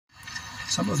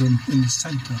Some of them in the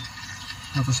centre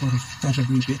have a sort of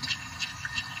feathery bit,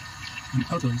 and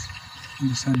others in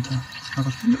the centre have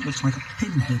a thing that looks like a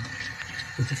pinhead.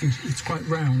 It's quite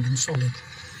round and solid.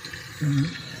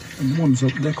 And the ones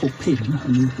they're called pin,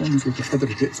 and the ones with the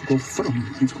feathery bits are called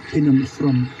thrum. It's got pin and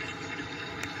thrum.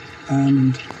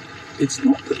 And it's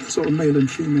not that they're sort of male and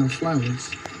female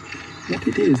flowers. What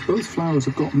it is, both flowers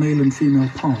have got male and female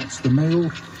parts. The male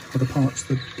are the parts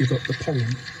that give up the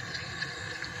pollen,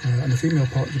 and the female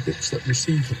part are the bits that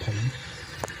receive the pollen.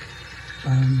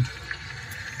 And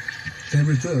they're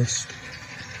reversed.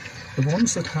 The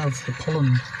ones that have the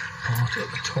pollen part at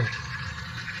the top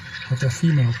have their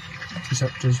female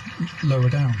receptors lower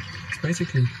down.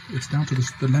 It's down to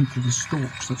the length of the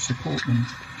stalks that support them.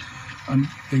 And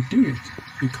they do it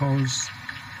because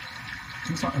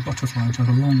things like a butterfly, which has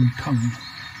a long tongue,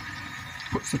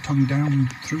 puts the tongue down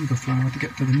through the flower to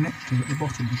get to the nectar at the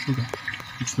bottom, the sugar,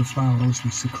 which the flower obviously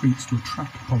secretes to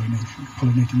attract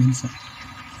pollinating insects.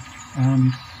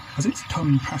 And as its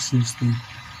tongue passes the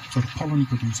sort of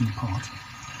pollen-producing part,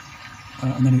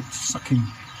 and then it's sucking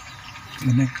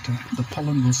the nectar, the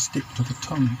pollen will stick to the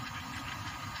tongue.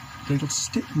 But it'll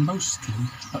stick mostly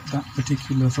at that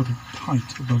particular sort of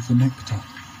height above the nectar.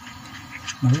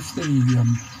 Now if the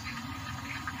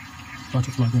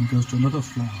butterfly then goes to another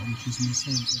flower, which is in the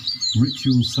same place.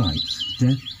 Ritual sites,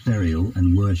 death, burial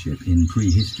and worship in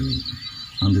prehistory.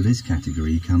 Under this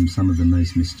category come some of the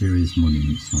most mysterious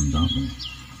monuments on Dartmoor.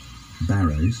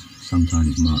 Barrows,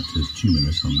 sometimes marked as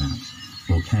tumulus on maps,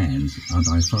 or cairns, are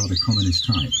by far the commonest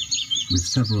type, with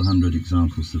several hundred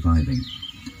examples surviving.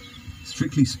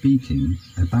 Strictly speaking,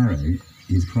 a barrow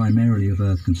is primarily of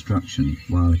earth construction,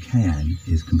 while a cairn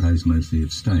is composed mostly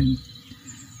of stone.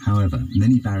 However,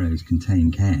 many barrows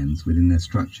contain cairns within their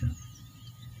structure.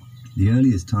 The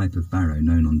earliest type of barrow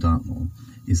known on Dartmoor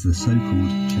is the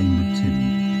so-called chambered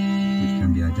tomb, which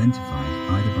can be identified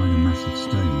either by the massive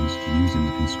stones used in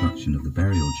the construction of the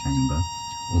burial chamber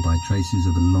or by traces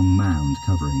of a long mound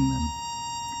covering them.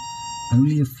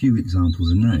 Only a few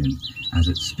examples are known, as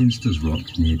at Spinster's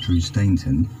Rock near Drew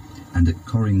Stainton and at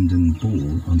Corrington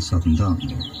Ball on southern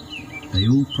Dartmoor. They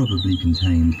all probably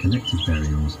contained collective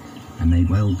burials and may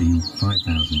well be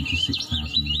 5,000 to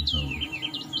 6,000 years old.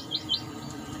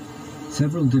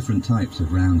 Several different types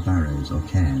of round barrows or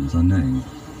cairns are known.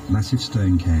 Massive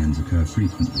stone cairns occur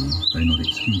frequently, though not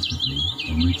exclusively,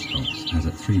 on rootstocks, as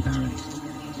at Three Barrows.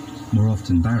 More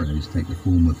often barrows take the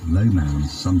form of low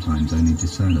mounds, sometimes only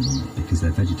discernible because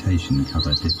their vegetation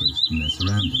cover differs from their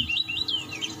surroundings.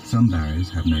 Some barrows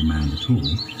have no mound at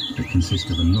all, but consist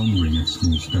of a long ring of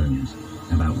small stones,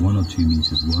 about 1 or 2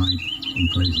 metres wide,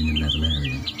 enclosing a level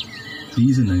area.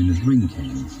 These are known as ring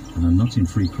cairns, and are not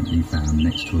infrequently found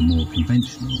next to a more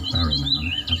conventional barrow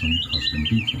mound, as on Cosden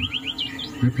Beacon,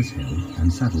 Grippers Hill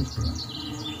and Saddlesborough.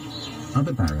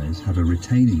 Other barrows have a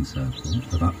retaining circle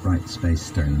of upright spaced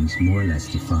stones more or less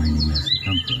defining their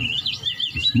circumference.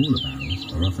 The smaller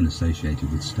barrows are often associated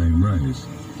with stone rows.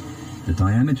 The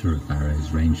diameter of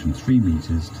barrows range from 3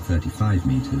 metres to 35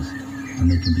 metres, and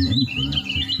they can be anything up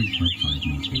to 3.5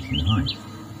 metres in height.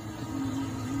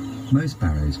 Most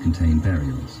barrows contain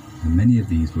burials, and many of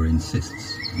these were in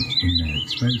cists, which in their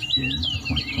exposed form are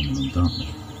quite common on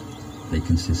Dartmoor. They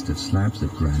consist of slabs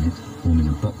of granite forming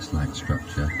a box-like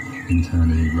structure,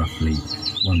 internally roughly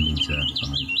 1 metre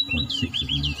by 0.6 of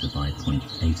a metre by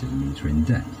 0.8 of a metre in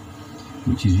depth,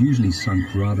 which is usually sunk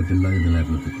rather below the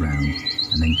level of the ground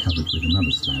and then covered with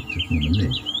another slab to form a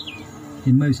lid.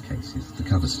 In most cases, the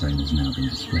cover stone has now been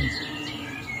displaced.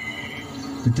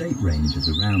 The date range of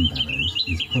the round barrows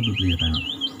is probably about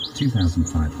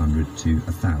 2,500 to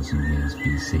 1,000 years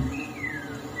BC.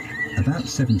 About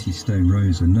 70 stone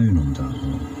rows are known on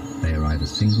Dartmoor. They are either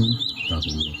single,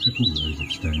 double or triple rows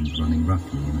of stones running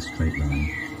roughly in a straight line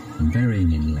and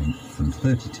varying in length from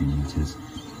 32 metres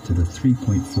to the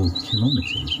 3.4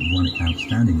 kilometres of one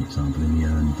outstanding example in the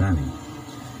Erne Valley.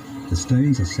 The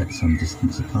stones are set some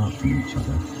distance apart from each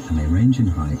other, and they range in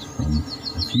height from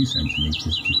a few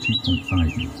centimetres to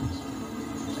 2.5 metres.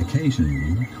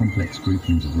 Occasionally, complex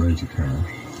groupings of rows occur,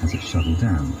 as at Shovel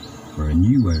Down, where a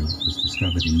new row was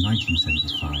discovered in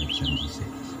 1975-76.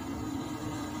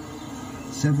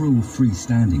 Several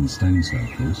freestanding stone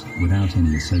circles, without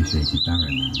any associated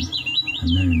barrow mound, are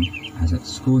known as at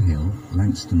Score Hill,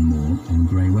 Langston Moor and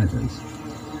Grey Weathers.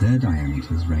 Their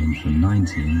diameters range from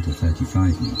 19 to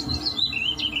 35 metres.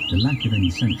 The lack of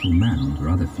any central mound or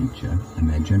other feature, and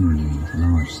their generally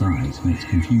large size, makes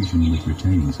confusion with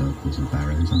retaining circles of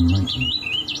barrows unlikely.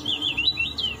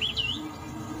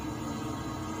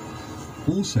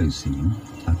 Also seen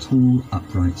are tall,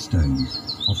 upright stones,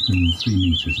 often 3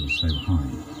 metres or so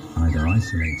high. either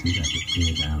isolated as at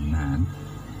Deardown Man,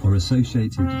 or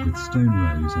associated with stone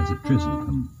rows as at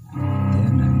Drizzlecombe. They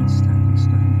are known as standing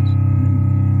stones.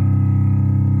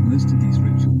 Most of these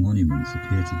ritual monuments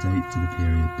appear to date to the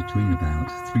period between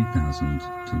about 3000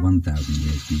 to 1000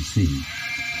 years BC.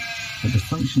 But the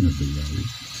function of the rows,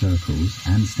 circles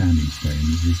and standing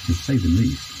stones is, to say the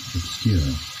least,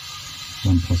 obscure.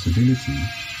 One possibility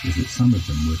is that some of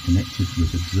them were connected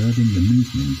with observing the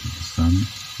movement of the sun,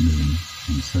 moon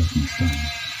and certain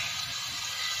stars.